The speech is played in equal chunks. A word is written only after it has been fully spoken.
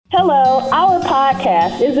Hello, our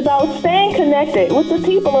podcast is about staying connected with the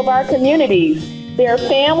people of our communities, their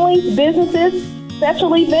families, businesses,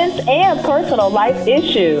 special events, and personal life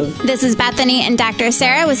issues. This is Bethany and Dr.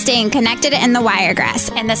 Sarah with Staying Connected in the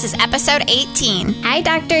Wiregrass, and this is episode 18. Hi,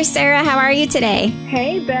 Dr. Sarah. How are you today?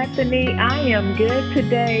 Hey, Bethany. I am good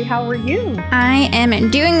today. How are you? I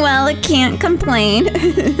am doing well. I can't complain.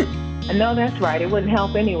 No, that's right. It wouldn't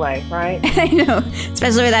help anyway, right? I know,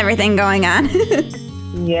 especially with everything going on.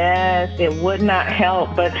 Yes, it would not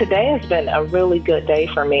help. But today has been a really good day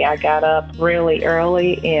for me. I got up really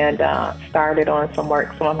early and started on some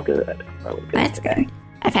work, so I'm good. Really good. That's good.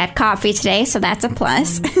 I've had coffee today, so that's a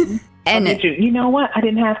plus. Mm-hmm. And did you? You know what? I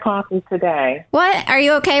didn't have coffee today. What? Are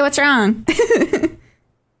you okay? What's wrong?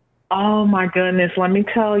 Oh, my goodness. Let me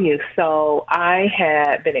tell you. So I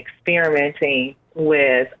had been experimenting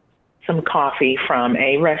with some coffee from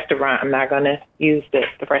a restaurant. I'm not going to use the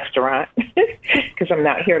restaurant because I'm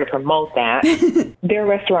not here to promote that.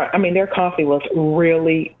 Their coffee was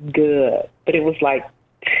really good, but it was like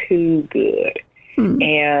too good.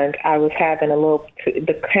 And I was having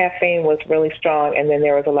the caffeine was really strong, and then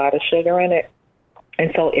there was a lot of sugar in it.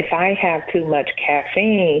 And so if I have too much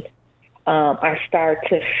caffeine, I start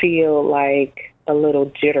to feel like a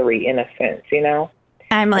little jittery in a sense, you know?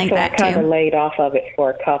 I'm like that too. I kind of laid off of it for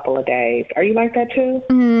a couple of days. Are you like that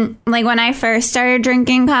too? Like when I first started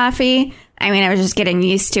drinking coffee, I was just getting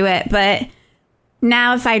used to it. But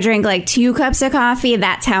now if I drink like 2 cups of coffee,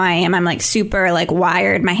 that's how I am. I'm like super like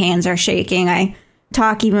wired. My hands are shaking. I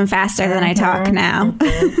talk even faster than I talk now.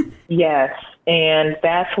 Yes. And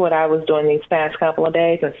that's what I was doing these past couple of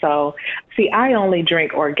days. And so, I only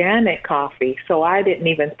drink organic coffee. So I didn't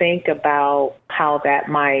even think about how that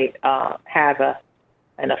might have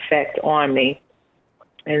an effect on me.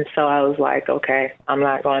 And so I was like, okay, I'm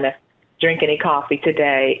not going to drink any coffee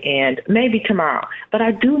today and maybe tomorrow. But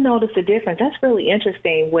I do notice a difference. That's really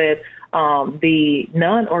interesting with the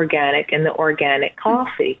non-organic and the organic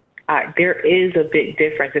coffee. There is a big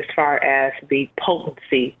difference as far as the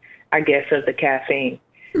potency, I guess, of the caffeine.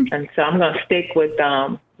 And so I'm going to stick with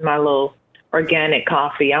my little organic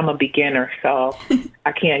coffee. I'm a beginner, so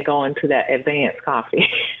I can't go into that advanced coffee.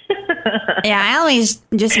 Yeah, I always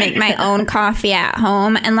just make my own coffee at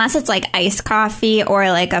home, unless it's like iced coffee or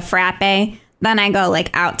like a frappe. Then I go like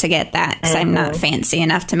out to get that because I'm not fancy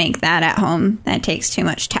enough to make that at home. That takes too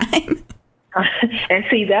much time. And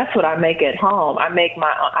that's what I make at home. I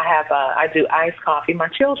do iced coffee. My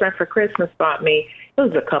children for Christmas bought me, it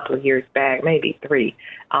was a couple of years back, maybe 3,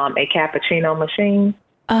 a cappuccino machine.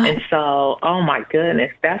 And so, oh my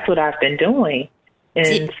goodness, that's what I've been doing.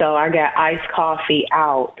 And so I got iced coffee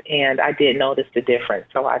out, and I did notice the difference,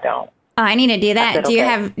 so I don't. Oh, I need to do that. Do you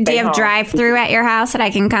have drive-through at your house that I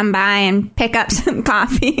can come by and pick up some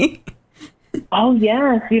coffee? Oh,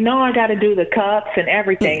 yes. I got to do the cups and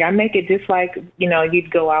everything. I make it just like,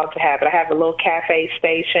 you'd go out to have it. I have a little cafe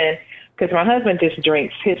station because my husband just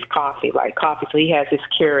drinks his coffee, so he has his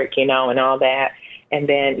Keurig, and all that. And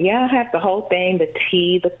then, I have the whole thing, the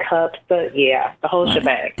tea, the cups, the whole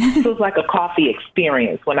shebang. So it's like a coffee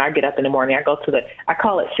experience. When I get up in the morning, I go to I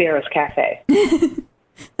call it Sarah's Cafe.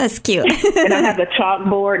 That's cute. And I have the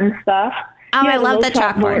chalkboard and stuff. Oh, I love the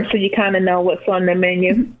chalkboard. So you kind of know what's on the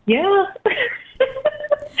menu. Yeah.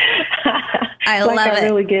 I love it. I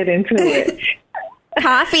really get into it.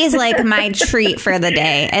 Coffee is like my treat for the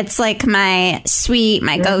day. It's like my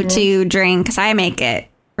go-to drink because I make it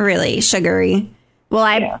really sugary. Well,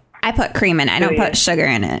 I put cream in it. I don't put sugar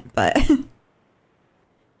in it, but.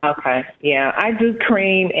 Okay. Yeah, I do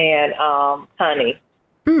cream and honey.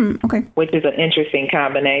 Okay. Which is an interesting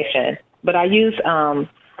combination. But I use,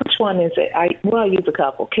 which one is it? I use a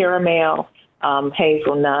couple. Caramel,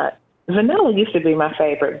 hazelnut. Vanilla used to be my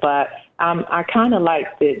favorite, but I kind of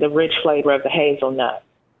like the rich flavor of the hazelnut.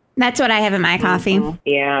 That's what I have in my coffee.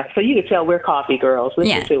 Yeah, so you can tell we're coffee girls.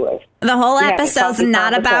 Listen to us. The whole episode's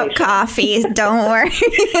not about coffee. Don't worry.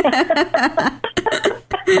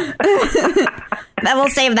 We'll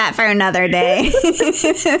save that for another day.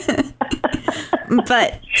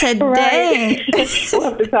 But today... We'll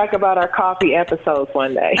have to talk about our coffee episodes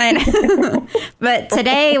one day. I know. But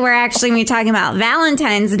today we're actually going to be talking about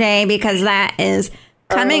Valentine's Day because that is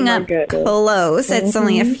coming up close. It's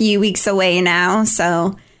only a few weeks away now,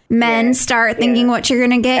 so... Men start thinking what you're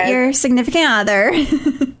going to get your significant other.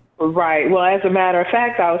 Right. Well, as a matter of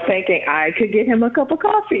fact, I was thinking I could get him a cup of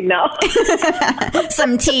coffee. No.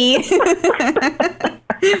 Some tea.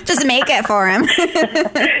 Just make it for him.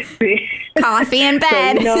 Coffee in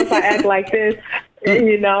bed. So, if I act like this,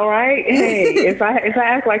 You know, right? Hey, if I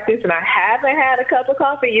act like this and I haven't had a cup of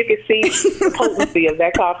coffee, you can see the potency of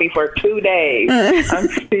that coffee for 2 days. I'm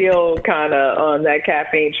still kind of on that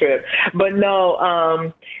caffeine trip. But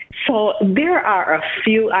no, so there are a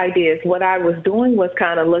few ideas. What I was doing was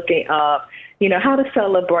kind of looking up, how to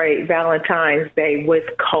celebrate Valentine's Day with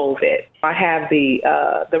COVID. I have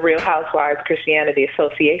the Real Housewives Christianity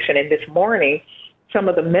Association, and this morning, some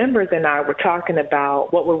of the members and I were talking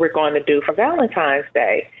about what we were going to do for Valentine's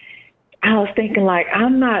Day. I was thinking,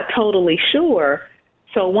 I'm not totally sure.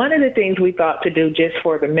 So one of the things we thought to do just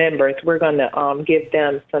for the members, we're going to give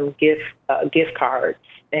them some gift cards,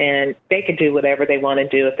 and they can do whatever they want to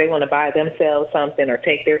do. If they want to buy themselves something or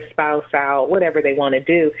take their spouse out, whatever they want to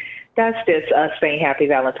do, that's just us saying Happy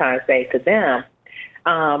Valentine's Day to them.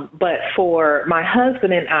 But for my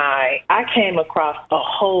husband and I came across a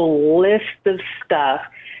whole list of stuff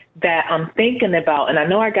that I'm thinking about, and I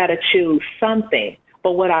know I got to choose something.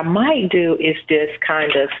 But what I might do is just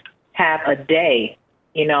kind of have a day,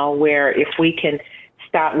 where if we can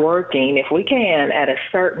stop working, if we can, at a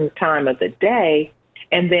certain time of the day,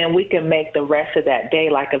 and then we can make the rest of that day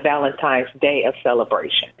like a Valentine's Day of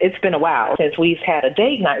celebration. It's been a while since we've had a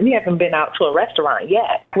date night. We haven't been out to a restaurant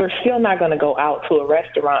yet. We're still not going to go out to a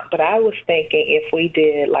restaurant, but I was thinking if we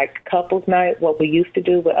did like couples night, what we used to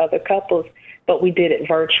do with other couples, but we did it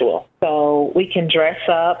virtual. So we can dress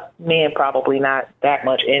up. Men probably not that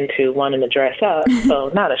much into wanting to dress up, so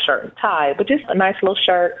not a shirt and tie, but just a nice little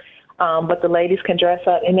shirt. But the ladies can dress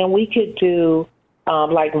up, and then we could do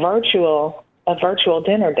a virtual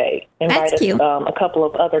dinner date. Invite a couple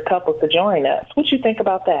of other couples to join us. What you think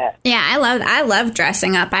about that? Yeah, I love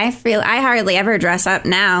dressing up. I hardly ever dress up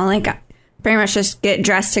now. Pretty much just get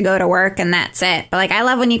dressed to go to work and that's it. But I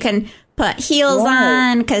love when you can put heels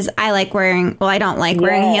on, because I like wearing. Well, I don't like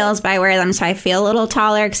wearing heels, but I wear them so I feel a little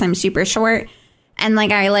taller because I'm super short. And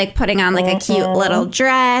I like putting on a cute little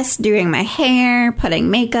dress, doing my hair,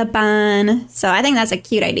 putting makeup on. So I think that's a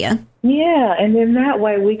cute idea. Yeah, and then that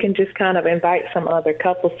way we can just kind of invite some other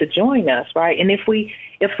couples to join us, right? And if we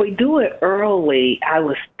do it early, I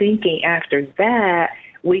was thinking after that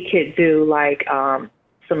we could do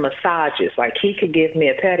some massages. He could give me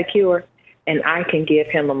a pedicure and I can give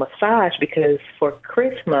him a massage, because for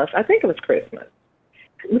Christmas, I think it was Christmas,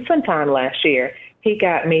 sometime last year, he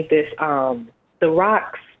got me this the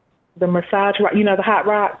rocks, the massage, the hot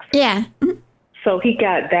rocks. Yeah. So he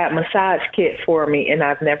got that massage kit for me, and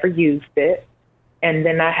I've never used it. And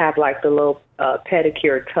then I have the little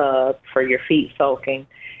pedicure tub for your feet soaking.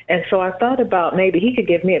 And so I thought about maybe he could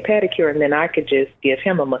give me a pedicure, and then I could just give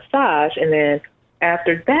him a massage. And then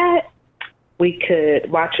after that, we could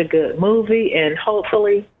watch a good movie and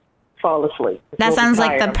hopefully fall asleep. That sounds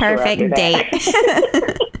like the perfect date.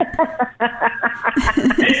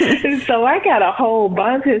 So I got a whole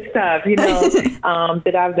bunch of stuff,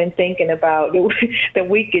 that I've been thinking about that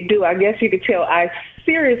we could do. I guess you could tell I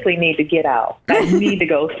seriously need to get out. I need to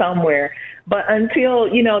go somewhere. But until,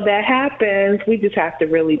 that happens, we just have to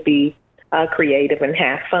really be creative and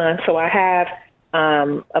have fun. So I have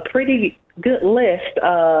a pretty good list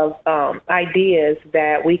of ideas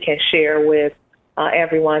that we can share with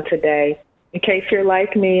everyone today. In case you're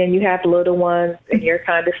like me and you have little ones and you're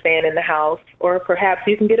kind of staying in the house, or perhaps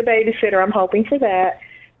you can get a babysitter. I'm hoping for that.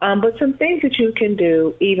 But some things that you can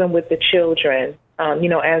do even with the children,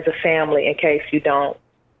 as a family, in case you don't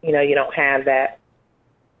have that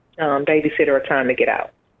babysitter or time to get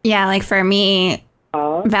out. Yeah, for me,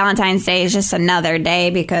 Valentine's Day is just another day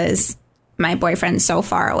because my boyfriend's so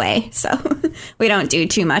far away. So we don't do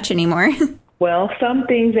too much anymore. Well, some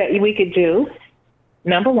things that we could do.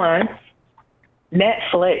 Number one,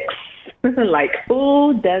 Netflix.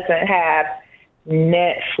 Who doesn't have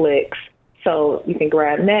Netflix? So you can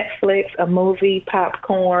grab Netflix, a movie,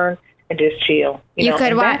 popcorn, and just chill. You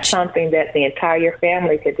could watch. That's something that the entire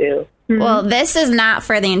family could do. Well, this is not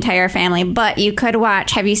for the entire family, but you could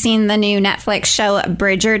watch. Have you seen the new Netflix show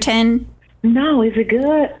Bridgerton? No, is it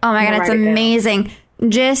good? Oh my God, it's amazing.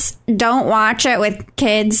 Just don't watch it with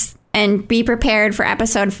kids, and be prepared for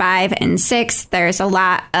episode 5 and 6. There's a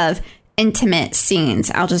lot of intimate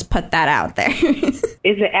scenes. I'll just put that out there. Is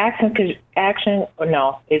it action or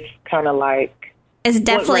no? It's kind of it's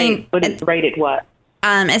definitely. But it's rated what?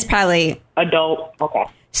 It's probably adult. Okay.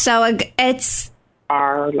 So it's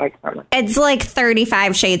it's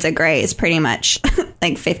 35 Shades of Grey is pretty much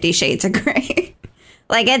 50 Shades of Grey.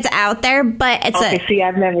 It's out there, but it's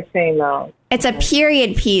I've never seen those. It's a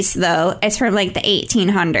period piece, though. It's from the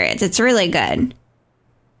 1800s. It's really good.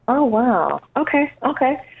 Oh wow. Okay.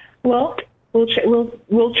 Well,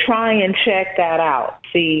 we'll try and check that out.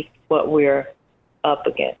 See what we're up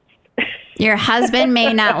against. Your husband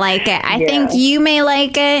may not like it. I think you may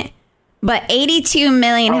like it, but 82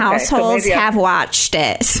 million households have watched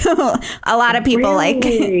it. So a lot of people like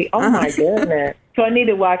it. Oh, my goodness. So I need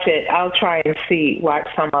to watch it. I'll try and watch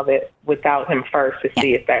some of it without him first to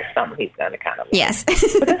see if that's something he's going to kind of like. Yes.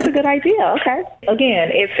 But that's a good idea. Okay. Again,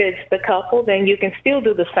 if it's the couple, then you can still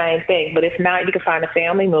do the same thing. But if not, you can find a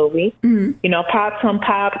family movie, pop some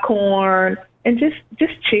popcorn and just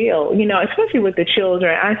chill, especially with the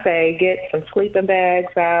children. I say get some sleeping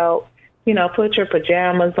bags out, put your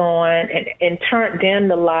pajamas on and dim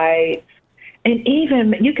the lights. And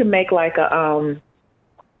even you can make like a,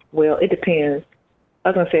 well, it depends. I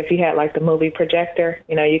was going to say, if you had like the movie projector,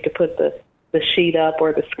 you could put the sheet up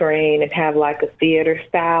or the screen and have like a theater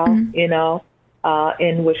style,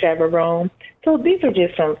 in whichever room. So these are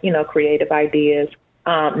just some, creative ideas.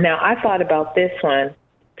 Now, I thought about this one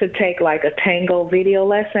to take like a tango video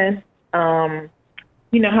lesson.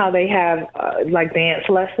 You know how they have like dance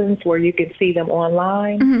lessons where you can see them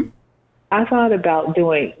online? Mm-hmm. I thought about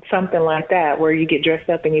doing something like that where you get dressed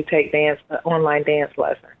up and you take online dance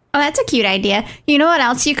lessons. Oh, that's a cute idea. You know what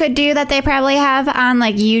else you could do that they probably have on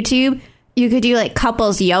like YouTube? You could do like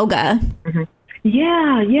couples yoga. Mm-hmm.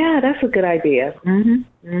 Yeah, that's a good idea.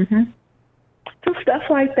 Mm-hmm. Mm-hmm. So stuff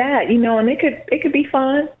like that, and it could be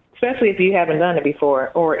fun, especially if you haven't done it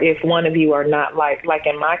before, or if one of you are not like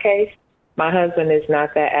in my case, my husband is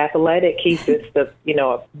not that athletic. He's just a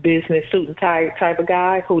business suit and tie type of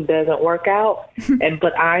guy who doesn't work out,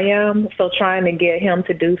 but I am. So trying to get him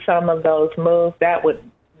to do some of those moves, that would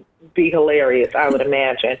be hilarious, I would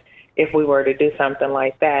imagine, if we were to do something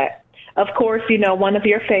like that. Of course, one of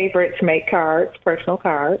your favorites, make cards, personal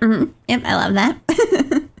cards. Mm-hmm. Yep, I love that.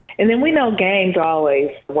 And then we know games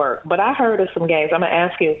always work, but I heard of some games. I'm going to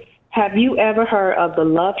ask you, have you ever heard of the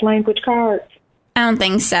love language cards? I don't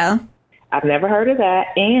think so. I've never heard of that.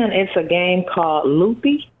 And it's a game called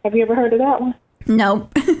Loopy. Have you ever heard of that one?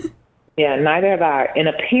 Nope. Yeah, neither have I. And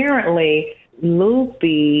apparently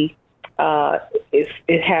Loopy,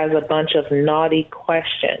 it has a bunch of naughty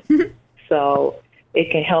questions. So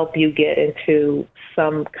it can help you get into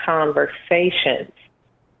some conversations.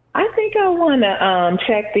 I think I want to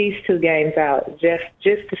check these two games out just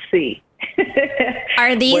to see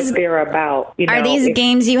what they're about. Are these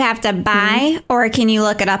games you have to buy, or can you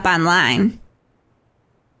look it up online?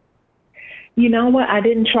 You know what? I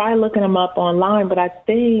didn't try looking them up online, but I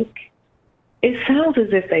think it sounds as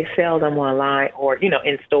if they sell them online or,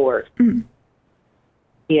 in stores. Mm-hmm.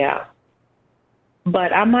 Yeah.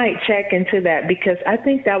 But I might check into that because I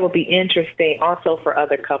think that would be interesting also for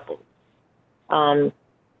other couples.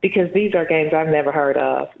 Because these are games I've never heard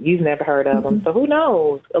of. You've never heard of them. So who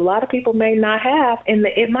knows? A lot of people may not have. And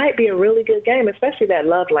it might be a really good game, especially that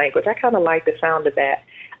love language. I kind of like the sound of that.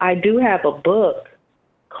 I do have a book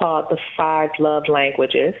called The 5 Love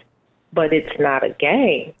Languages, but it's not a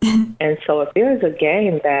game. And so if there's a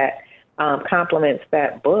game that complements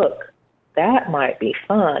that book, that might be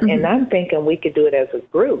fun. Mm-hmm. And I'm thinking we could do it as a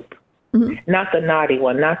group. Mm-hmm. Not the naughty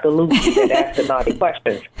one, not the loopy that asks the naughty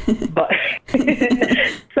questions. But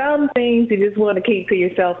some things you just want to keep to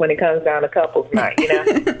yourself when it comes down to couples night,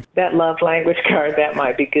 That love language card, that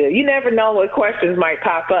might be good. You never know what questions might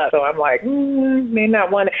pop up. So I'm like, may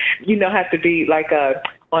not want to, have to be like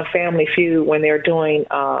on Family Feud when they're doing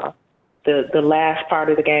the last part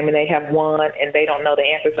of the game and they have won and they don't know the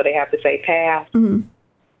answer, so they have to say pass. Mm-hmm.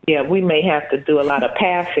 Yeah, we may have to do a lot of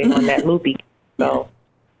passing on that loopy. So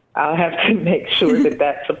I'll have to make sure that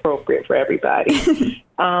that's appropriate for everybody.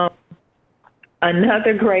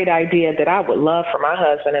 Another great idea that I would love for my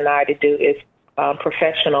husband and I to do is have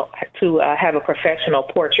a professional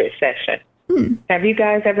portrait session. Have you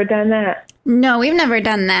guys ever done that? No, we've never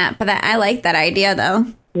done that, but I like that idea, though.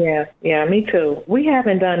 Yeah, me too. We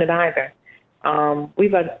haven't done it either.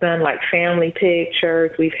 We've done like family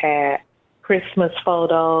pictures. We've had Christmas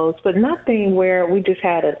photos, but nothing where we just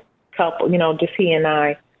had a couple, just he and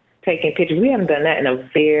I taking pictures. We haven't done that in I'm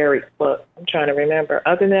trying to remember.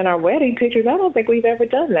 Other than our wedding pictures, I don't think we've ever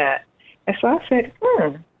done that. And so I said,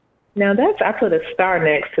 now I put a star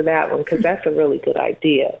next to that one because that's a really good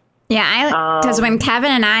idea. Yeah, because when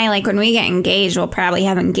Kevin and I, when we get engaged, we'll probably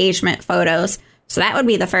have engagement photos. So that would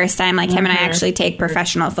be the first time him and I actually take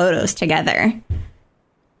professional photos together.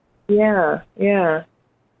 Yeah.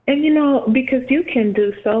 And, because you can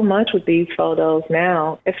do so much with these photos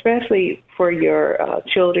now, especially for your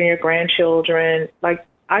children, your grandchildren.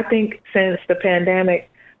 I think since the pandemic,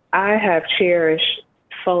 I have cherished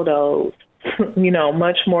photos,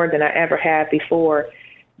 much more than I ever had before,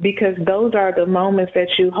 because those are the moments that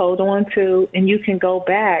you hold on to, and you can go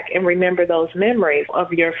back and remember those memories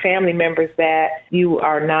of your family members that you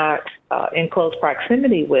are not in close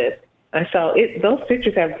proximity with. And so those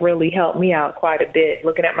pictures have really helped me out quite a bit,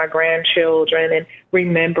 looking at my grandchildren and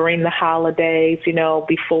remembering the holidays,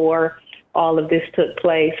 before all of this took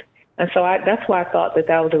place. And so that's why I thought that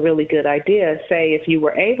was a really good idea. Say if you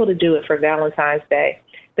were able to do it for Valentine's Day,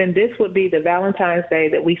 then this would be the Valentine's Day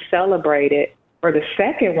that we celebrated, or the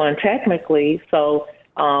second one technically. So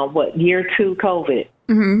year 2 COVID?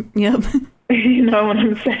 Mm-hmm. Yep. You know what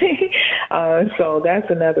I'm saying? So that's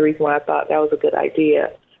another reason why I thought that was a good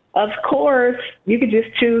idea. Of course, you could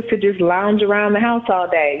just choose to just lounge around the house all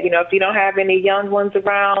day. If you don't have any young ones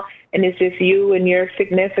around and it's just you and your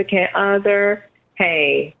significant other,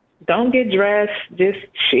 hey, don't get dressed, just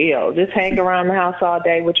chill. Just hang around the house all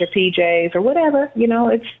day with your PJs or whatever.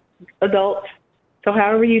 It's adults. So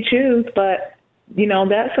however you choose. But,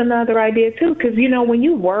 that's another idea, too, because, when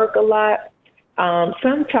you work a lot,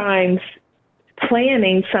 sometimes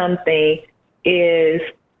planning something is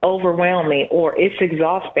overwhelming or it's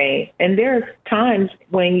exhausting. And there's times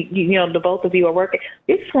when, the both of you are working,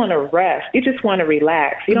 you just want to rest. You just want to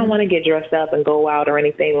relax. You don't want to get dressed up and go out or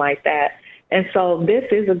anything like that. And so this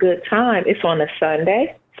is a good time. It's on a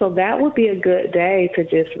Sunday. So that would be a good day to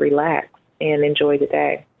just relax and enjoy the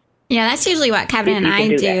day. Yeah, that's usually what Kevin and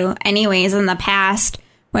I do anyways. In the past,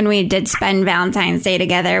 when we did spend Valentine's Day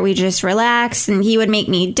together, we just relaxed and he would make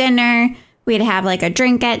me dinner. We'd have like a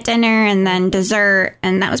drink at dinner and then dessert.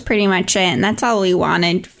 And that was pretty much it. And that's all we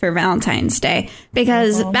wanted for Valentine's Day,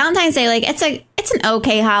 because Valentine's Day, it's an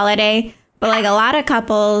okay holiday. But like a lot of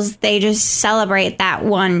couples, they just celebrate that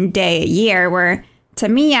one day a year, where to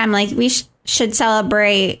me, I'm like, we should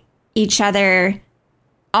celebrate each other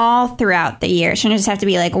all throughout the year. It shouldn't just have to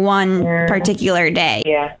be like one particular day.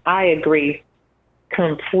 Yeah, I agree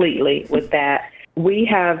completely with that. We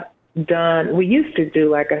used to do,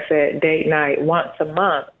 like I said, date night once a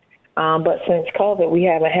month. But since COVID, we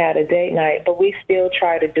haven't had a date night, but we still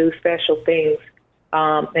try to do special things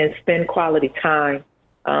and spend quality time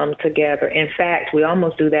together. In fact, we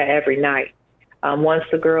almost do that every night. Once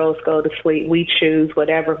the girls go to sleep, we choose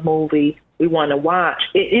whatever movie we want to watch.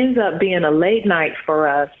 It ends up being a late night for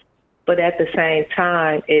us, but at the same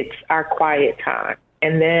time, it's our quiet time.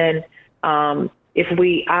 And then if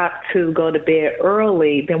we opt to go to bed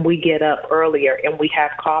early, then we get up earlier and we have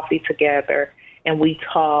coffee together and we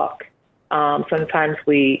talk. Sometimes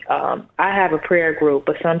I have a prayer group,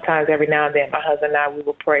 but sometimes every now and then my husband and I, we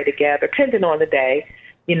will pray together, depending on the day,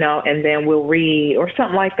 and then we'll read or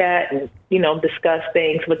something like that and, discuss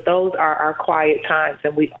things. But those are our quiet times,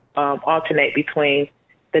 and we alternate between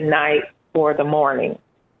the night or the morning.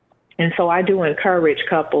 And so I do encourage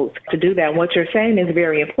couples to do that. And what you're saying is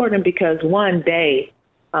very important, because one day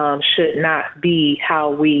should not be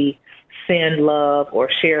how we send love or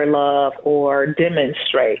share love or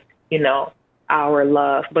demonstrate, our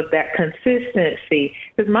love. But that consistency,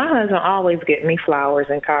 because my husband always get me flowers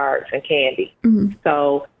and cards and candy. Mm-hmm.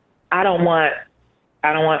 So I don't want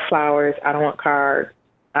flowers. I don't want cards.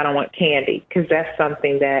 I don't want candy, because that's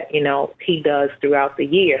something that, he does throughout the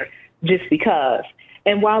year just because.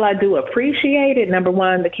 And while I do appreciate it, number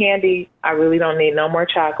one, the candy, I really don't need no more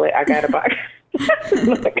chocolate. I got to buy.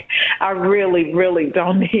 Look, I really, really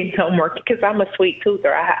don't need no more, because I'm a sweet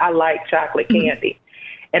toother. I like chocolate candy.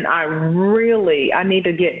 And I need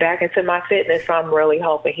to get back into my fitness. So I'm really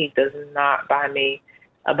hoping he does not buy me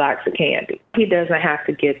a box of candy. He doesn't have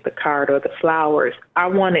to get the card or the flowers. I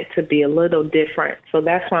want it to be a little different. So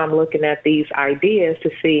that's why I'm looking at these ideas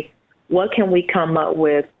to see what can we come up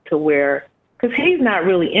with to where, because he's not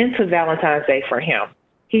really into Valentine's Day for him.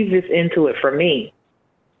 He's just into it for me.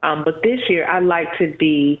 But this year, I'd like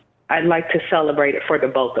to celebrate it for the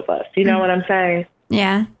both of us. You know what I'm saying?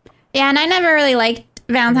 Yeah. Yeah, and I never really liked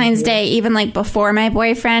Valentine's Day, even like before my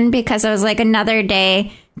boyfriend, because it was like another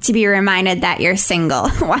day to be reminded that you're single,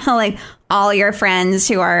 while like all your friends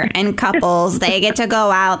who are in couples, they get to go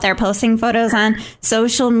out, they're posting photos on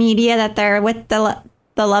social media that they're with the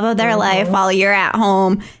love of their life, while you're at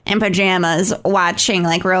home in pajamas watching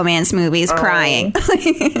like romance movies, crying.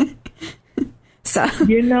 So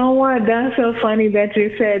you know what? That's so funny that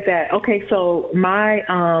you said that. Okay, so my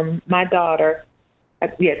daughter,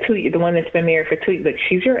 the one that's been married for 2 years,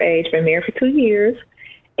 she's your age, been married for 2 years.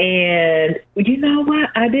 And you know what?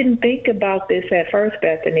 I didn't think about this at first,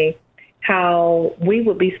 Bethany, how we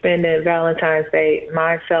would be spending Valentine's Day,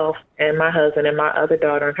 myself and my husband and my other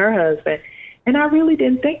daughter and her husband. And I really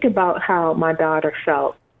didn't think about how my daughter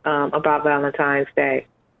felt about Valentine's Day.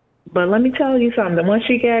 But let me tell you something. Once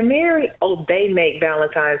she got married, they make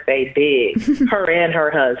Valentine's Day big. Her and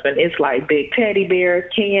her husband. It's like big teddy bears,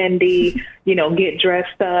 candy, get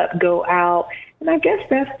dressed up, go out. And I guess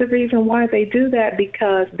that's the reason why they do that,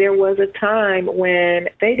 because there was a time when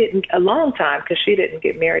a long time, because she didn't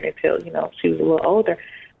get married until, she was a little older.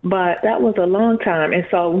 But that was a long time. And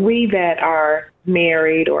so we that are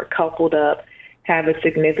married or coupled up, have a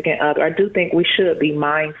significant other, I do think we should be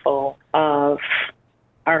mindful of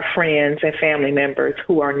our friends and family members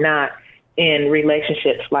who are not in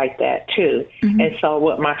relationships like that too. Mm-hmm. And so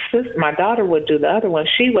what my daughter would do, the other one,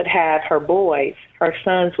 she would have her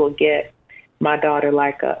sons will get my daughter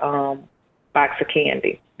like a box of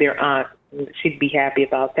candy. Their aunt, she'd be happy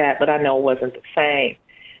about that, but I know it wasn't the same.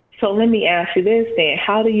 So let me ask you this then.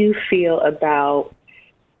 How do you feel about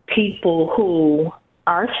people who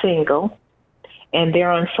are single and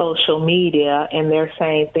they're on social media and they're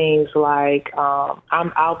saying things like,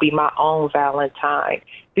 I'll be my own Valentine?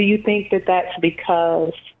 Do you think that that's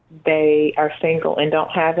because they are single and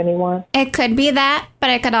don't have anyone? It could be that, but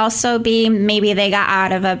it could also be maybe they got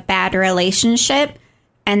out of a bad relationship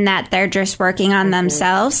and that they're just working on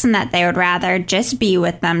themselves and that they would rather just be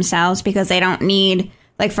with themselves because they don't need,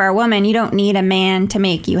 like for a woman, you don't need a man to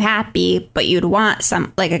make you happy, but you'd want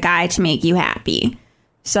a guy to make you happy.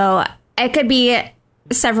 So it could be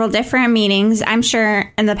several different meanings. I'm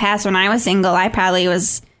sure in the past when I was single, I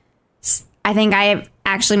think I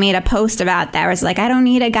actually made a post about that. Where it's like, I don't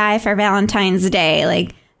need a guy for Valentine's Day.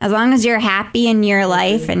 Like, as long as you're happy in your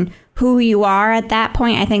life and who you are at that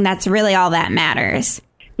point, I think that's really all that matters.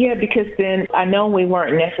 Yeah, because then I know we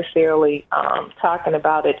weren't necessarily talking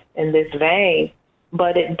about it in this vein,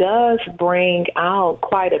 but it does bring out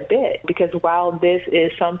quite a bit, because while this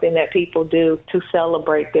is something that people do to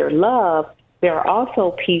celebrate their love, there are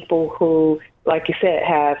also people who, like you said,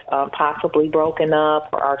 have possibly broken up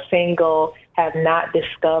or are single, have not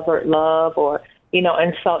discovered love, or,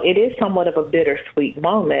 and so it is somewhat of a bittersweet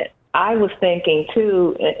moment. I was thinking,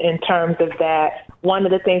 too, in terms of that, one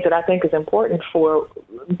of the things that I think is important for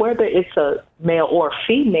whether it's a male or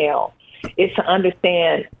female is to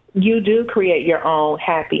understand you do create your own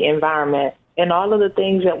happy environment. And all of the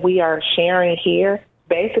things that we are sharing here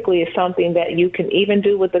basically is something that you can even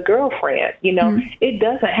do with a girlfriend. It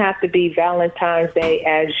doesn't have to be Valentine's Day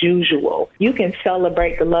as usual. You can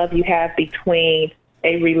celebrate the love you have between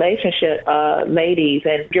a relationship, ladies,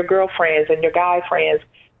 and your girlfriends and your guy friends.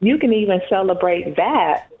 You can even celebrate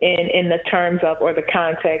that in the terms of, or the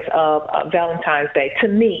context of Valentine's Day, to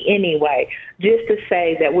me anyway, just to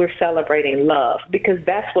say that we're celebrating love, because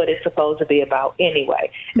that's what it's supposed to be about anyway.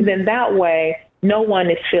 And then that way, no one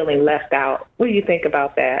is feeling left out. What do you think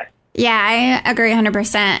about that? Yeah, I agree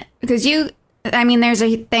 100%. Because there's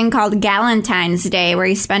a thing called Galentine's Day where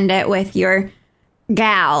you spend it with your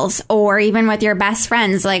gals or even with your best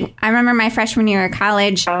friends. Like, I remember my freshman year of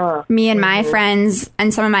college, me and my friends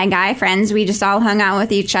and some of my guy friends, we just all hung out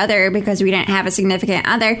with each other because we didn't have a significant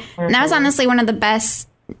other. And that was honestly one of the best,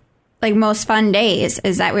 most fun days,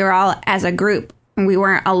 is that we were all as a group and we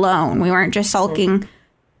weren't alone. We weren't just sulking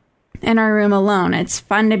in our room alone. It's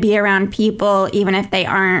fun to be around people, even if they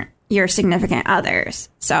aren't your significant others.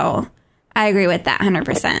 So I agree with that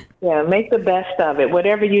 100%. Yeah, make the best of it.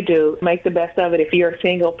 Whatever you do, make the best of it. If you're a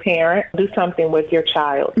single parent, do something with your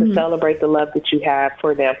child to celebrate the love that you have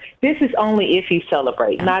for them. This is only if you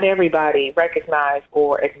celebrate. Not everybody recognize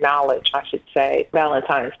or acknowledge, I should say,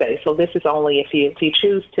 Valentine's Day. So this is only if you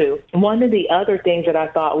choose to. One of the other things that I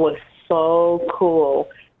thought was so cool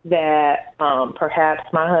that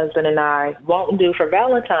perhaps my husband and I won't do for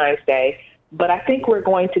Valentine's Day, but I think we're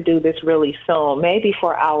going to do this really soon, maybe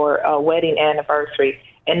for our wedding anniversary,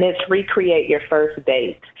 and it's recreate your first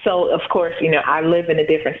date. So, of course, I live in a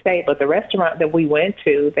different state, but the restaurant that we went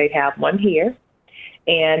to, they have one here.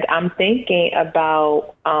 And I'm thinking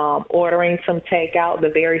about ordering some takeout, the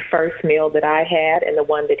very first meal that I had and the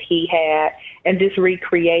one that he had, and just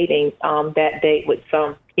recreating that date with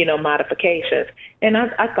some, modifications. And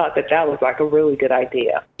I thought that was like a really good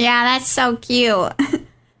idea. Yeah, that's so cute.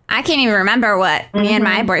 I can't even remember what me and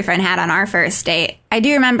my boyfriend had on our first date. I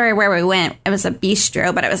do remember where we went. It was a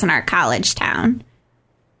bistro, but it was in our college town.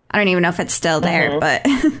 I don't even know if it's still there, but...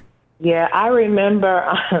 Yeah, I remember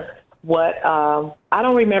I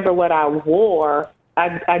don't remember what I wore.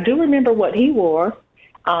 I do remember what he wore,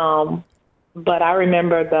 but I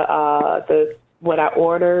remember the what I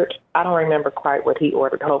ordered. I don't remember quite what he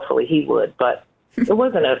ordered. Hopefully he would, but it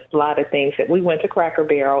wasn't a lot of things that we went to Cracker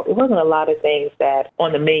Barrel. It wasn't a lot of things that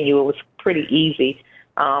on the menu. It was pretty easy,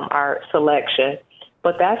 our selection.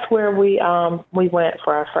 But that's where we went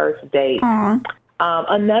for our first date.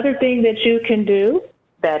 Another thing that you can do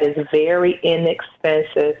that is very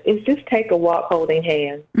inexpensive is just take a walk holding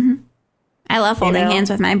hands. Mm-hmm. I love holding hands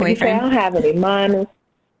with my boyfriend. You say, I don't have any money.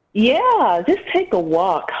 Yeah, just take a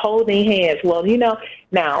walk holding hands. Well,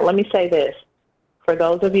 now let me say this. For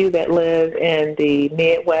those of you that live in the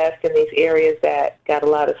Midwest and these areas that got a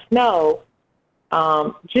lot of snow,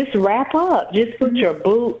 just wrap up. Just put your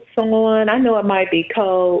boots on. I know it might be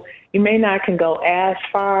cold. You may not can go as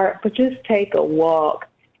far, but just take a walk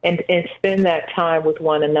and spend that time with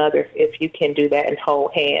one another if you can do that and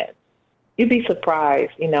hold hands. You'd be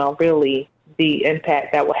surprised, really, the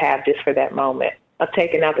impact that will have just for that moment of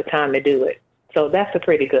taking out the time to do it. So that's a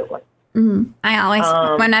pretty good one. Mm-hmm. I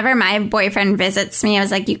always, whenever my boyfriend visits me, I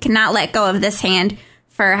was like, you cannot let go of this hand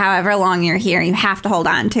for however long you're here. You have to hold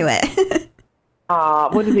on to it.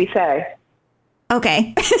 What does he say?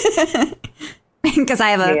 Okay. Because I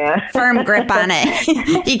have a firm grip on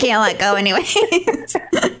it. You can't let go anyway.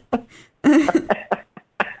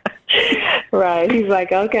 Right. He's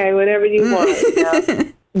like, okay, whatever you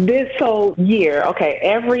want. This whole year,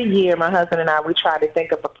 every year my husband and I, we try to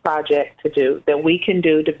think of a project to do that we can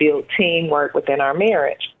do to build teamwork within our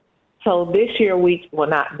marriage. So this year,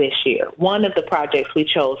 not this year, one of the projects we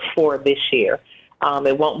chose for this year,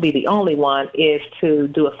 it won't be the only one, is to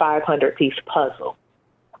do a 500-piece puzzle.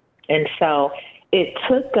 And so it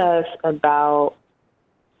took us about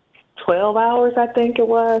 12 hours, I think it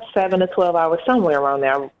was, 7 to 12 hours, somewhere around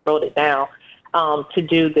there. I wrote it down, to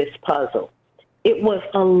do this puzzle. It was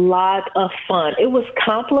a lot of fun. It was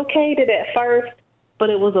complicated at first, but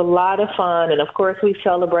it was a lot of fun. And, of course, we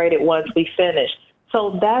celebrated once we finished.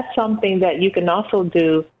 So that's something that you can also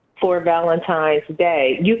do for Valentine's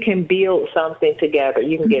Day. You can build something together.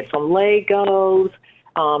 You can get some Legos.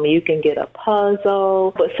 You can get a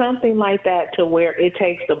puzzle, but something like that to where it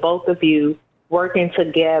takes the both of you working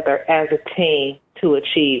together as a team to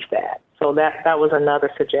achieve that. So that was another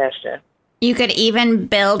suggestion. You could even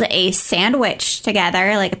build a sandwich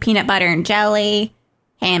together, like a peanut butter and jelly,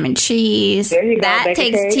 ham and cheese. There you go. That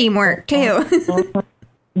takes teamwork, too. Mm-hmm.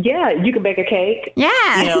 Yeah, you can bake a cake.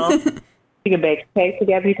 Yeah. You can bake a cake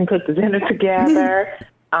together. You can cook the dinner together.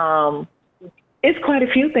 It's quite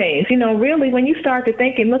a few things. Really, when you start to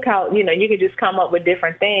thinking, look how, you can just come up with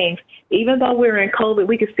different things. Even though we're in COVID,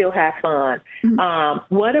 we can still have fun.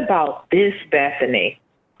 Mm-hmm. What about this, Bethany?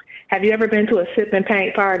 Have you ever been to a sip and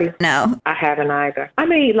paint party? No. I haven't either. I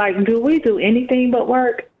mean, do we do anything but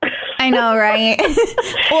work? I know, right?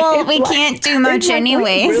 Well, we can't do much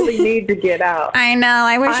anyway. We really need to get out. I know.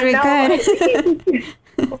 I wish we could.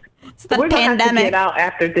 It's the We're pandemic. Gonna have to get out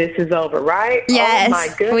after this is over, right? Yes, oh my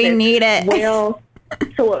goodness. We need it. Well,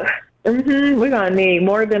 so we're going to need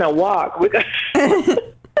more than a walk. We're going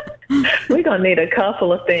to need a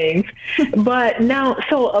couple of things. But now,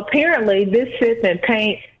 so apparently this sip and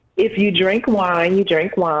paint, if you drink wine,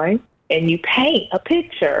 and you paint a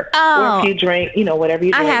picture. Oh. Or if you drink, whatever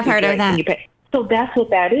you drink. I have heard of that. So that's what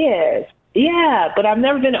that is. Yeah, but I've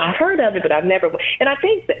never been, I heard of it, but I've never, and I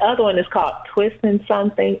think the other one is called Twisting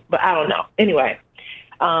something, but I don't know. Anyway,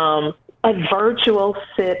 a virtual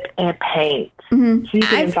sip and paint. Mm-hmm. So you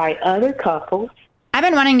can invite other couples. I've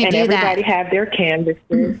been wanting to do that. And everybody have their canvases.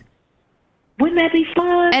 Mm-hmm. Wouldn't that be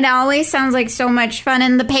fun? It always sounds like so much fun,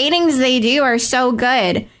 and the paintings they do are so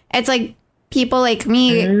good. It's like people like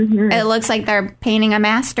me, mm-hmm. It looks like they're painting a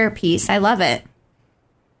masterpiece. I love it.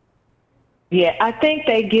 Yeah, I think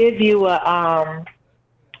they give you a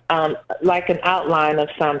like an outline of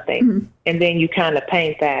something, mm-hmm. and then you kind of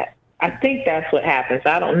paint that. I think that's what happens.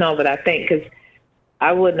 I don't know, but I think because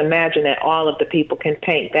I wouldn't imagine that all of the people can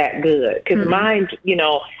paint that good. Because mm-hmm. mine,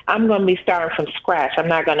 I'm going to be starting from scratch. I'm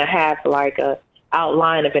not going to have like a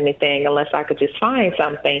outline of anything unless I could just find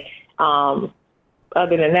something.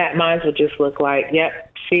 Other than that, mine would just look like,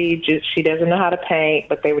 yep, she doesn't know how to paint,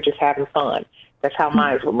 but they were just having fun. That's how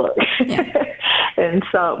mine would look. Yeah. And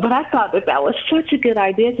so, but I thought that was such a good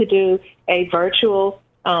idea to do a virtual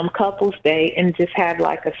couples date and just have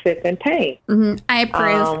like a sip and paint. Mm-hmm. I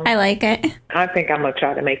approve. I like it. I think I'm going to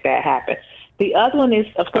try to make that happen. The other one is,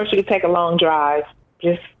 of course, you can take a long drive.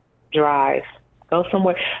 Just drive. Go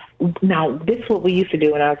somewhere. Now, this is what we used to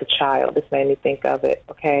do when I was a child. This made me think of it,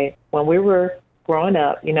 okay? When we were growing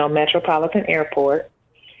up, Metropolitan Airport,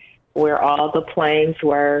 where all the planes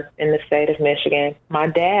were in the state of Michigan, my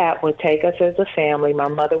dad would take us as a family. My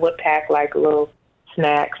mother would pack like little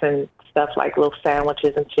snacks and stuff like little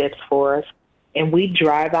sandwiches and chips for us. And we'd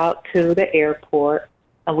drive out to the airport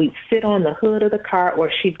and we'd sit on the hood of the car, or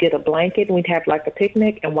she'd get a blanket and we'd have like a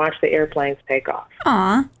picnic and watch the airplanes take off.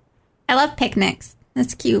 Aw, I love picnics.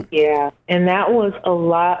 That's cute. Yeah, and that was a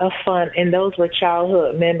lot of fun. And those were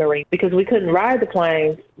childhood memories because we couldn't ride the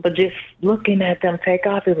planes, but just looking at them take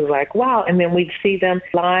off, it was like, wow. And then we'd see them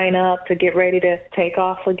line up to get ready to take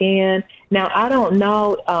off again. Now, I don't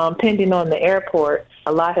know, depending on the airport,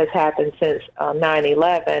 a lot has happened since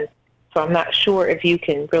 9/11. So I'm not sure if you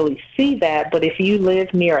can really see that. But if you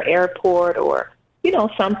live near an airport or,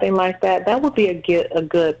 something like that, that would be a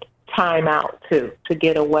good time out, too, to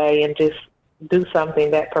get away and just do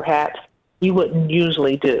something that perhaps you wouldn't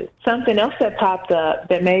usually do. Something else that popped up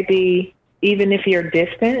that maybe even if you're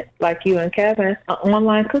distant, like you and Kevin, an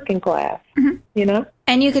online cooking class,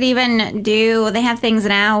 And you could even they have things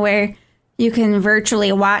now where you can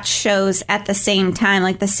virtually watch shows at the same time,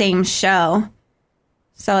 like the same show.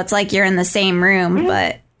 So it's like you're in the same room,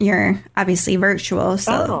 but you're obviously virtual.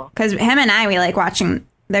 So, because him and I, we like watching,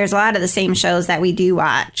 there's a lot of the same shows that we do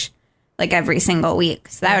watch like every single week.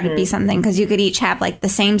 So that would be something because you could each have like the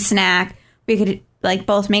same snack. We could like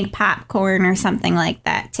both make popcorn or something like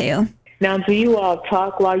that too. Now, do you all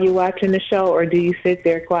talk while you're watching the show or do you sit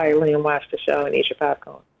there quietly and watch the show and eat your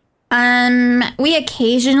popcorn? We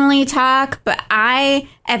occasionally talk, but if I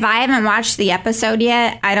haven't watched the episode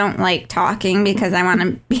yet, I don't like talking because I want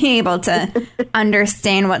to be able to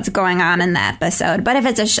understand what's going on in the episode. But if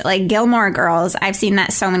it's a like Gilmore Girls, I've seen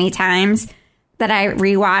that so many times that I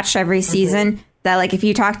rewatch every season that like if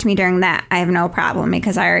you talk to me during that, I have no problem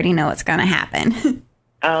because I already know what's going to happen.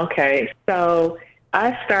 Okay. So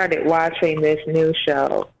I started watching this new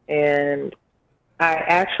show and I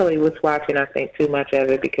actually was watching, I think, too much of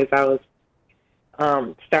it because I was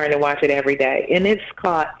starting to watch it every day. And it's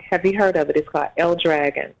called, have you heard of it? It's called El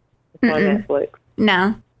Dragon. It's on Netflix.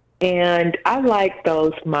 No. And I like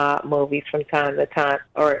those mob movies from time to time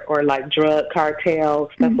or like drug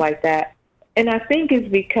cartels, stuff like that. And I think it's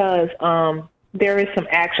because there is some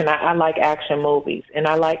action. I like action movies and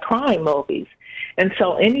I like crime movies. And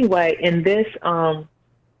so anyway, in this, it's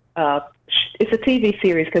a TV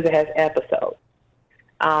series because it has episodes.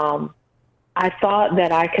 I thought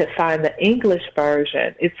that I could find the English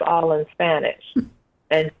version. It's all in Spanish.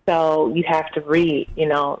 And so you have to read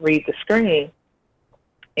the screen.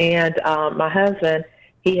 And my husband,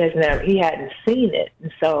 he hadn't seen it.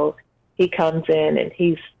 And so he comes in and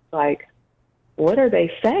he's like, what are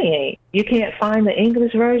they saying? You can't find the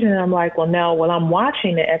English version? And I'm like, no, I'm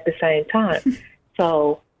watching it at the same time.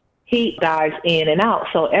 So he dives in and out.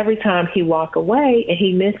 So every time he walk away and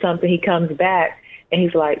he missed something, he comes back and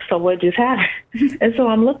he's like, so what just happened? And so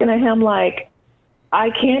I'm looking at him like, I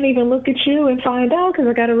can't even look at you and find out because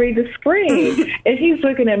I got to read the screen. And he's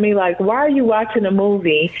looking at me like, why are you watching a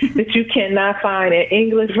movie that you cannot find an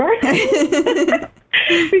English version?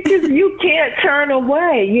 Because you can't turn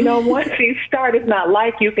away. Once you start, it's not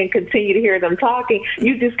like you can continue to hear them talking.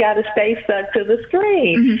 You just got to stay stuck to the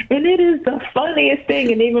screen. And it is the funniest thing.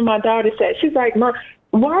 And even my daughter said, she's like, Mom,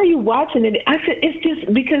 why are you watching it? I said, it's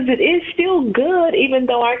just because it is still good. Even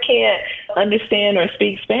though I can't understand or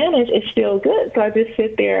speak Spanish, it's still good. So I just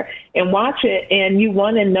sit there and watch it. And you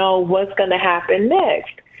want to know what's going to happen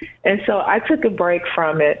next. And so I took a break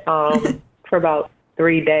from it for about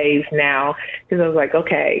 3 days now because I was like,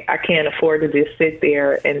 okay, I can't afford to just sit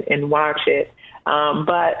there and watch it.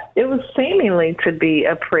 But it was seemingly to be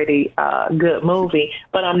a pretty good movie.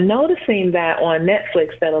 But I'm noticing that on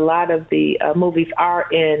Netflix that a lot of the movies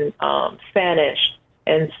are in Spanish.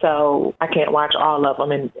 And so I can't watch all of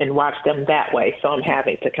them and watch them that way. So I'm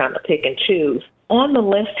having to kind of pick and choose. On the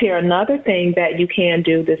list here, another thing that you can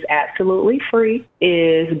do that's absolutely free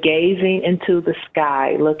is gazing into the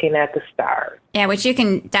sky, looking at the stars. Yeah, which you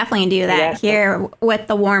can definitely do that here with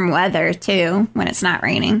the warm weather, too, when it's not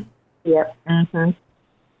raining. Yep.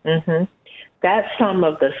 That's some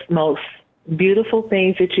of the most beautiful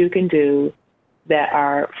things that you can do that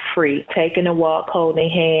are free. Taking a walk, holding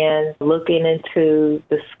hands, looking into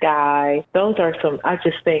the sky. Those are some, I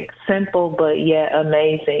just think, simple but yet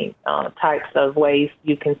amazing types of ways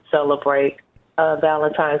you can celebrate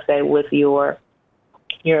Valentine's Day with your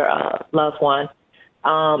loved one.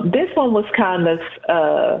 This one was kind of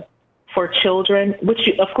for children, which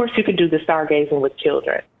of course you could do the stargazing with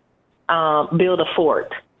children. Build a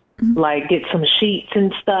fort, like get some sheets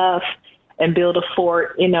and stuff and build a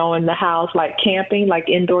fort, in the house, like camping, like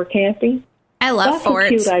indoor camping. I love forts.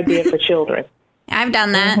 That's a cute idea for children. I've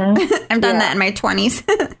done that. I've done that in my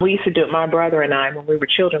 20s. We used to do it. My brother and I, when we were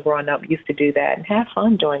children growing up, used to do that and have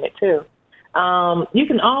fun doing it too. You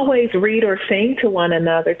can always read or sing to one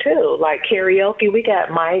another too, like karaoke. We got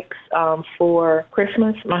mics for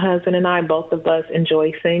Christmas. My husband and I, both of us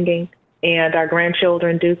enjoy singing, and our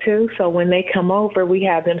grandchildren do too. So when they come over, we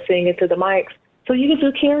have them sing into the mics. So you can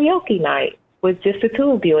do karaoke night. with just the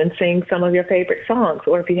two of you and sing some of your favorite songs.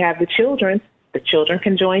 Or if you have the children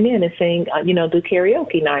can join in and sing, do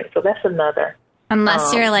karaoke night. So that's another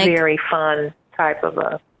unless you're like very fun type of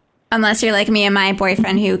a. Unless you're like me and my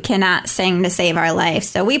boyfriend who cannot sing to save our life.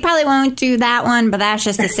 So we probably won't do that one, but that's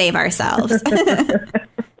just to save ourselves.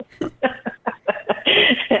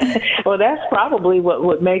 Well, that's probably what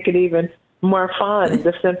would make it even more fun,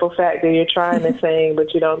 the simple fact that you're trying to sing,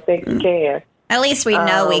 but you don't think you can. At least we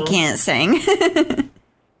know we can't sing.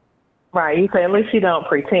 Right. You say, at least you don't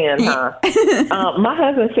pretend, huh? My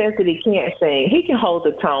husband says that he can't sing. He can hold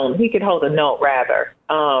a tone. He can hold a note, rather.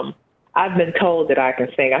 I've been told that I can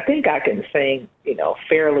sing. I think I can sing,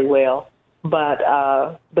 fairly well. But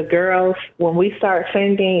the girls, when we start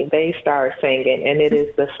singing, they start singing. And it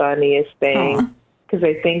is the funniest thing because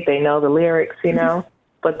they think they know the lyrics,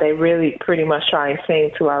 but they really pretty much try and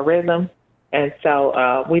sing to our rhythm. And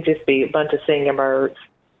so we just be a bunch of singing birds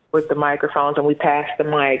with the microphones, and we pass the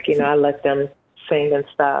mic. I let them sing and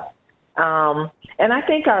stuff. And I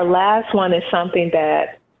think our last one is something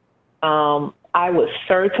that I would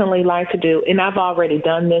certainly like to do, and I've already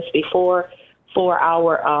done this before for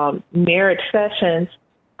our marriage sessions,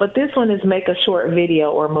 but this one is make a short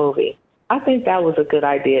video or movie. I think that was a good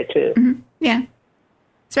idea, too. Mm-hmm. Yeah.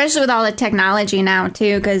 Especially with all the technology now,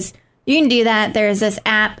 too, because you can do that. There's this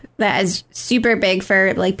app that is super big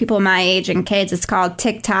for like people my age and kids. It's called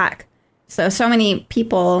TikTok. So many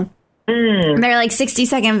people, they're like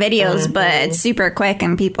 60-second videos, but it's super quick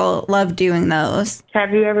and people love doing those.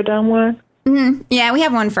 Have you ever done one? Mm-hmm. Yeah, we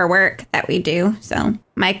have one for work that we do. So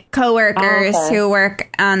my coworkers who work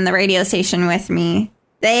on the radio station with me,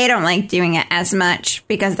 they don't like doing it as much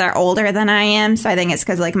because they're older than I am. So I think it's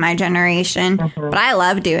because like my generation. But I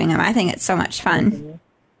love doing them. I think it's so much fun.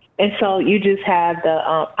 And so you just have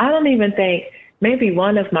I don't even think, maybe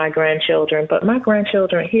one of my grandchildren, but my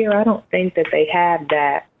grandchildren here, I don't think that they have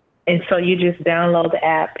that. And so you just download the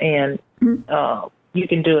app and you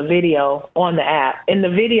can do a video on the app. And the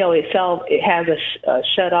video itself, it has a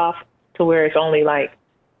shut off to where it's only like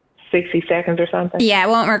 60 seconds or something. Yeah, it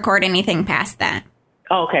won't record anything past that.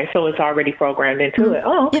 Okay, so it's already programmed into it.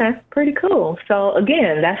 Oh, okay, pretty cool. So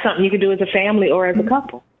again, that's something you can do as a family or as a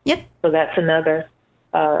couple. Yep. So that's another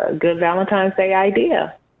good Valentine's Day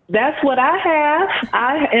idea. That's what I have.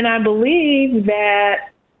 I believe that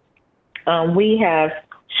we have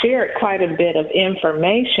shared quite a bit of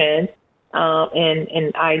information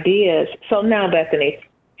and ideas. So now, Bethany,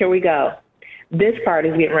 here we go. This part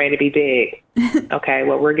is getting ready to be big. Okay,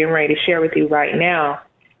 what we're getting ready to share with you right now,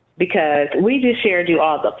 because we just shared you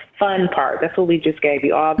all the fun part. That's what we just gave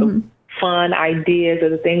you, all the fun ideas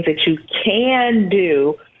of the things that you can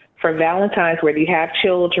do for Valentine's, whether you have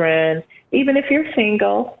children, even if you're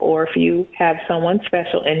single or if you have someone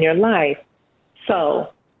special in your life.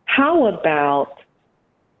 So how about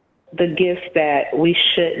the gifts that we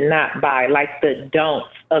should not buy, like the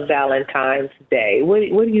don'ts of Valentine's Day? What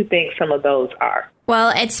do you think some of those are?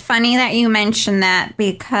 Well, it's funny that you mentioned that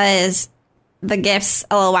because the gifts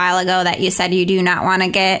a little while ago that you said you do not want to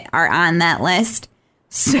get are on that list.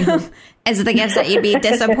 So it's the gifts that you'd be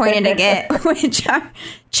disappointed to get, which are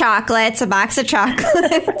chocolates, a box of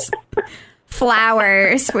chocolates,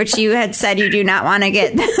 flowers, which you had said you do not want to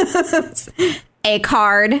get those, a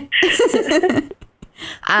card.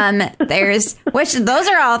 Those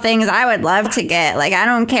are all things I would love to get. Like, I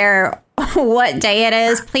don't care what day it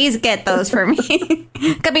is. Please get those for me.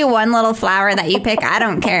 Could be one little flower that you pick. I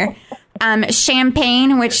don't care.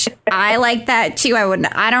 Champagne, which I like that too.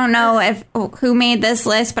 I don't know who made this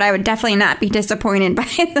list, but I would definitely not be disappointed by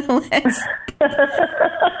the list.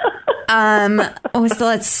 So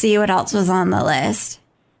let's see what else was on the list.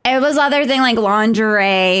 It was other thing like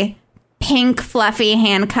lingerie, pink fluffy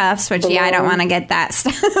handcuffs, which I don't want to get that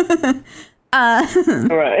stuff.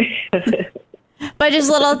 Right. But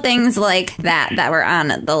just little things like that were on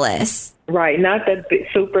the list. Right, not the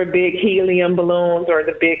super big helium balloons or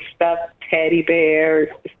the big stuffed teddy bears,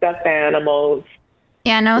 stuffed animals.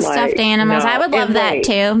 Yeah, no stuffed animals. No. I would love that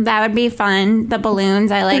too. That would be fun. The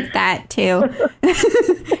balloons, I like that too.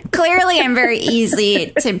 Clearly, I'm very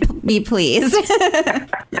easy to be pleased.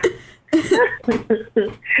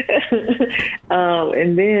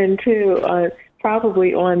 And then too,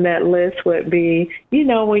 probably on that list would be,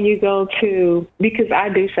 when you go to, because I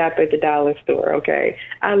do shop at the dollar store, okay?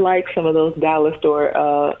 I like some of those dollar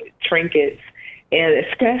store trinkets, and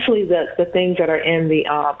especially the things that are in the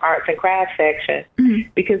arts and crafts section,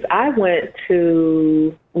 because I went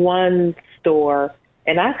to one store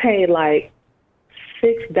and I paid like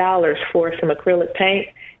 $6 for some acrylic paint,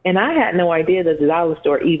 and I had no idea that the dollar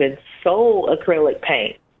store even sold acrylic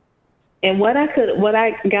paint. And what I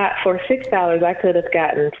got for $6, I could have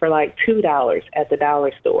gotten for like $2 at the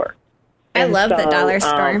dollar store. I love the dollar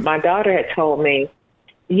store. My daughter had told me,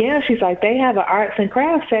 yeah, she's like, they have an arts and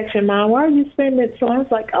crafts section, Mom. Why are you spending it? So I was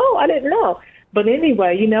like, oh, I didn't know. But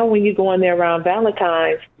anyway, you know, when you go in there around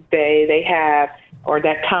Valentine's Day, they have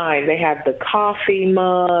the coffee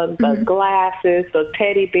mug, the glasses, the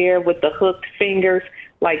teddy bear with the hooked fingers.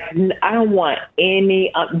 Like, I don't want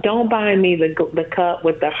any, don't buy me the cup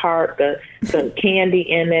with the heart, the candy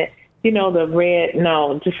in it. You know, the red,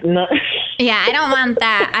 no, just not. Yeah, I don't want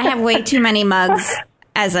that. I have way too many mugs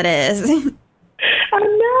as it is. I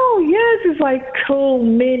know, yes, it's like too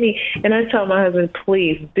many. And I tell my husband,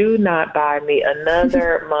 please do not buy me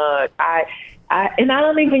another mug. And I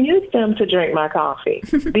don't even use them to drink my coffee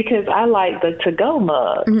because I like the to-go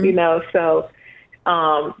mug, you know, so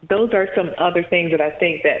those are some other things that I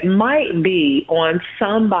think that might be on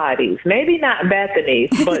somebody's, maybe not Bethany's,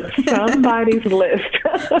 but somebody's list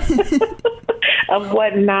of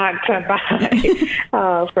what not to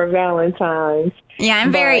buy for Valentine's. Yeah,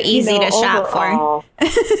 I'm very easy to shop for.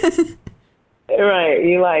 Right.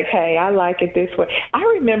 You're like, hey, I like it this way. I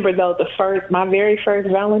remember, though, my very first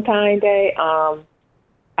Valentine's Day, I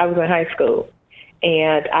was in high school.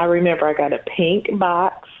 And I remember I got a pink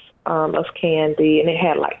box of candy, and it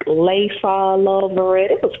had, like, lace all over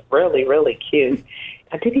it. It was really, really cute.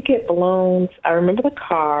 I didn't get balloons. I remember the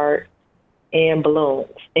card and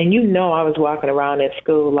balloons. And you know I was walking around at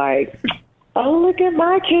school like, oh, look at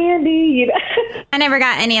my candy. You know? I never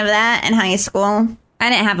got any of that in high school. I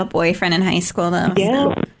didn't have a boyfriend in high school, though.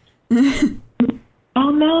 Yeah. So. Oh,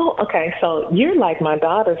 no? Okay, so you're like my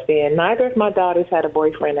daughters then. Neither of my daughters had a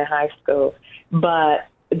boyfriend in high school, but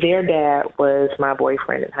their dad was my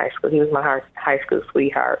boyfriend in high school. He was my high school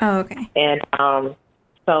sweetheart. Oh, okay. And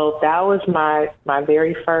so that was my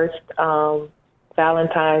very first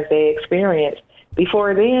Valentine's Day experience.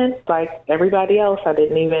 Before then, like everybody else,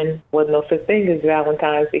 wasn't no such thing as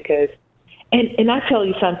Valentine's because, and I tell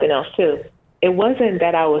you something else, too. It wasn't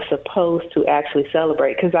that I was supposed to actually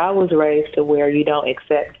celebrate because I was raised to where you don't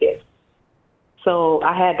accept gifts. So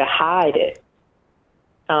I had to hide it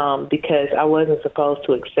because I wasn't supposed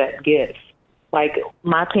to accept gifts. Like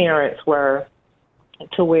my parents were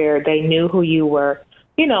to where they knew who you were,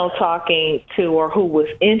 you know, talking to or who was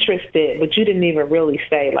interested, but you didn't even really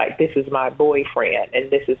say like, this is my boyfriend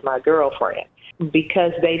and this is my girlfriend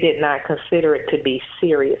because they did not consider it to be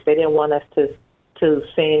serious. They didn't want us to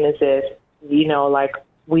seem as if, you know, like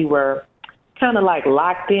we were kind of like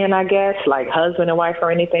locked in, I guess, like husband and wife or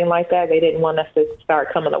anything like that. They didn't want us to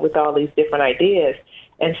start coming up with all these different ideas.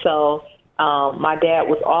 And so my dad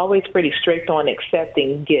was always pretty strict on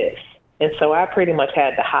accepting gifts. And so I pretty much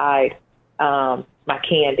had to hide my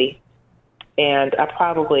candy. And I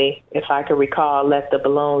probably, if I could recall, let the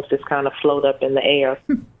balloons just kind of float up in the air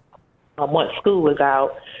once school was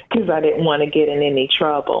out because I didn't want to get in any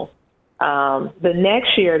trouble. The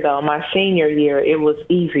next year, though, my senior year, it was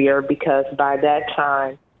easier because by that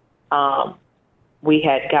time we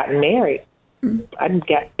had gotten married. I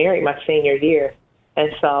got married my senior year.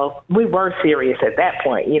 And so we were serious at that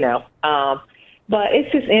point, you know. But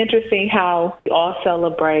it's just interesting how we all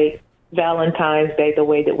celebrate Valentine's Day the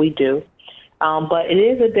way that we do. But it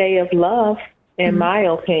is a day of love, in my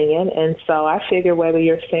opinion. And so I figure whether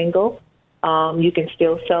you're single, you can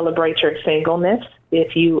still celebrate your singleness.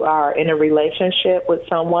 If you are in a relationship with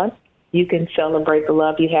someone, you can celebrate the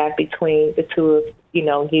love you have between the two of,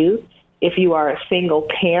 you. If you are a single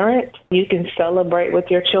parent, you can celebrate with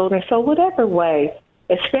your children. So whatever way,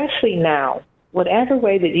 especially now, whatever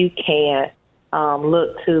way that you can,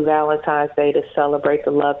 look to Valentine's Day to celebrate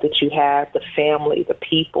the love that you have, the family, the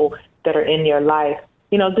people that are in your life.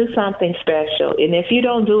 Do something special. And if you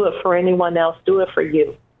don't do it for anyone else, do it for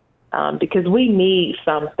you. Because we need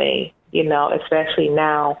something, especially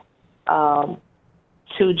now,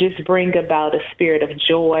 to just bring about a spirit of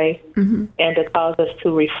joy and to cause us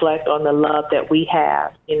to reflect on the love that we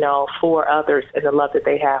have, for others and the love that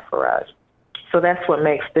they have for us. So that's what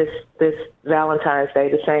makes this Valentine's Day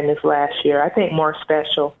the same as last year. I think more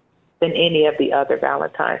special than any of the other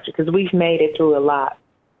Valentines because we've made it through a lot.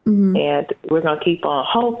 And we're going to keep on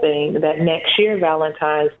hoping that next year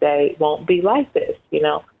Valentine's Day won't be like this,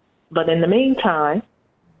 But in the meantime,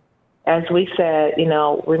 as we said,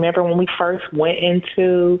 remember when we first went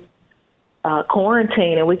into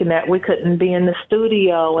quarantine and we couldn't be in the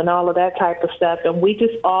studio and all of that type of stuff. And we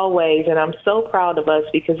just always, and I'm so proud of us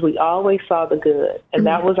because we always saw the good. And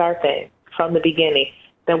that was our thing from the beginning,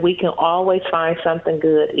 that we can always find something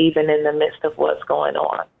good even in the midst of what's going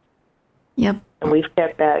on. Yep. And we've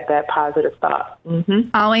kept that positive thought.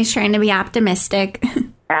 Always trying to be optimistic.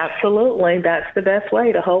 Absolutely. That's the best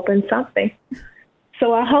way, to hope in something.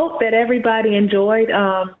 So I hope that everybody enjoyed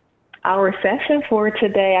our session for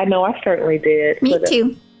today. I know I certainly did. Me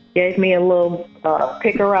too. Gave me a little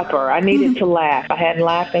picker-upper. I needed to laugh. I hadn't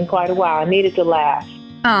laughed in quite a while. I needed to laugh.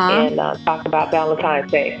 Aww. And talk about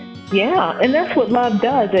Valentine's Day. Yeah, and that's what love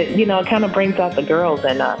does. It, it kind of brings out the girls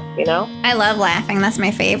in us, I love laughing. That's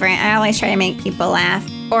my favorite. I always try to make people laugh,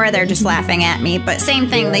 or they're just laughing at me. But same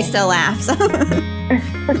thing, yeah. They still laugh. So.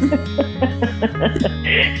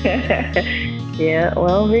 Yeah,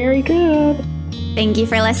 well, very good. Thank you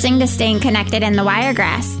for listening to Staying Connected in the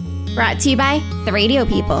Wiregrass. Brought to you by the Radio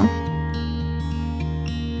People.